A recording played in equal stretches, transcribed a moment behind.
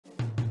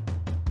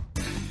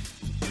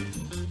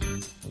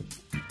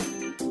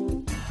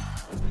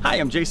Hi,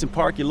 I'm Jason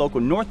Park, your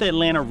local North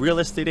Atlanta real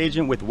estate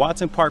agent with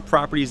Watson Park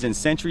Properties and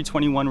Century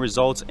 21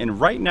 Results,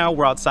 and right now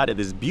we're outside of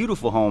this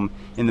beautiful home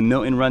in the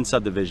Milton Run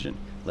subdivision.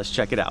 Let's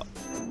check it out.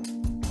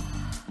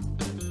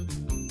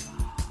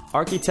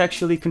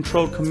 Architecturally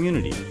controlled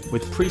community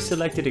with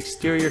pre-selected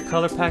exterior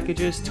color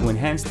packages to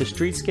enhance the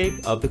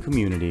streetscape of the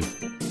community.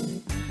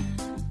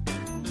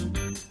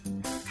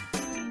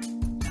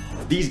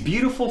 These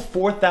beautiful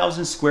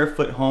 4,000 square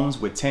foot homes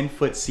with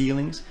 10-foot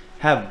ceilings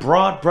have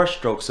broad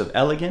brushstrokes of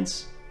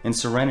elegance and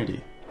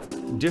serenity.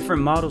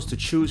 Different models to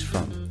choose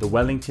from: the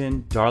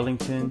Wellington,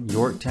 Darlington,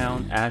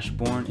 Yorktown,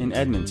 Ashbourne, and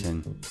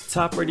Edmonton.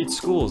 Top-rated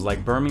schools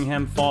like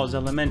Birmingham Falls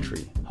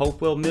Elementary,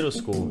 Hopewell Middle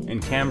School,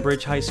 and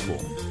Cambridge High School,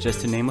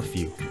 just to name a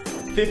few.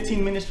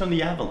 15 minutes from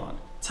the Avalon.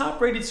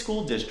 Top-rated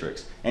school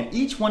districts, and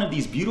each one of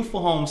these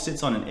beautiful homes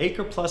sits on an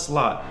acre-plus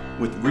lot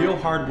with real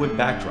hardwood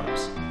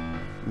backdrops.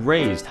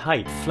 Raised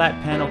height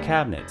flat panel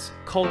cabinets,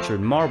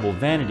 cultured marble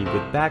vanity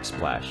with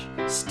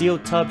backsplash, steel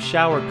tub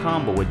shower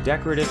combo with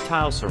decorative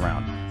tile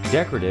surround,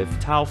 decorative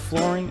tile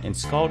flooring, and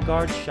scald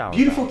guard shower.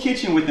 Beautiful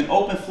kitchen with an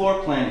open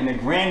floor plan and a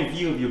grand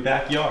view of your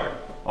backyard.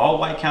 All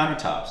white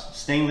countertops,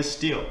 stainless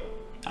steel.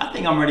 I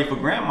think I'm ready for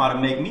grandma to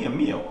make me a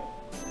meal.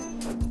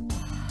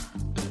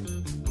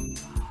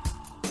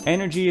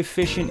 Energy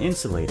efficient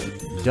insulated,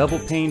 double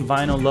pane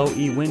vinyl low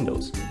E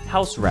windows,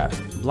 house wrap,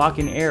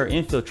 blocking air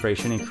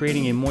infiltration and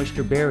creating a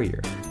moisture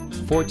barrier,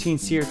 14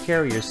 SEER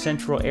Carrier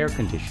central air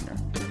conditioner,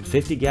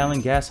 50-gallon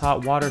gas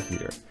hot water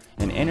heater,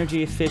 and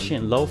energy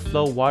efficient low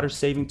flow water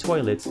saving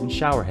toilets and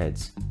shower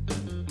heads.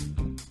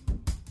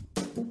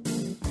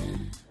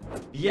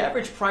 The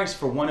average price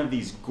for one of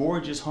these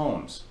gorgeous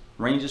homes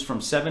ranges from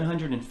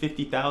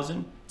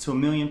 $750,000 to $1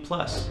 million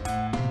plus.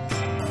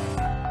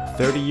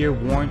 30-year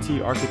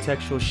warranty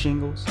architectural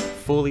shingles,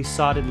 fully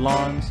sodded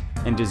lawns,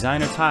 and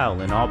designer tile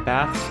in all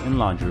baths and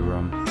laundry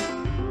room.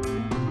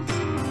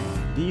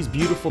 These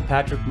beautiful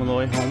Patrick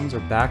Malloy homes are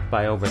backed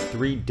by over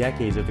 3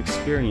 decades of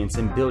experience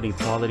in building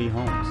quality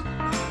homes.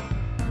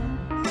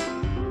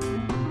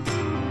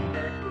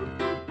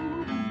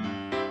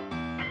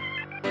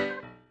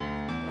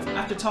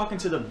 After talking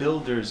to the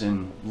builders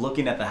and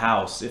looking at the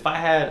house, if I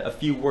had a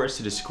few words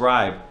to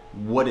describe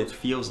what it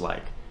feels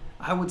like,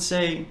 I would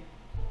say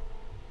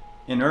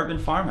an urban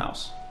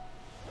farmhouse.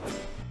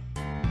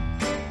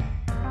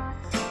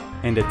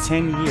 And a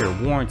 10-year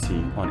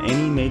warranty on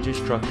any major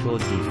structural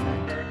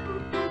defect.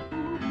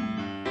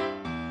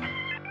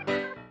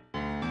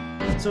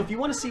 So if you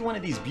want to see one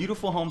of these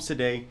beautiful homes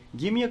today,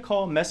 give me a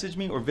call, message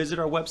me, or visit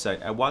our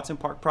website at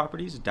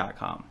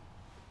watsonparkproperties.com.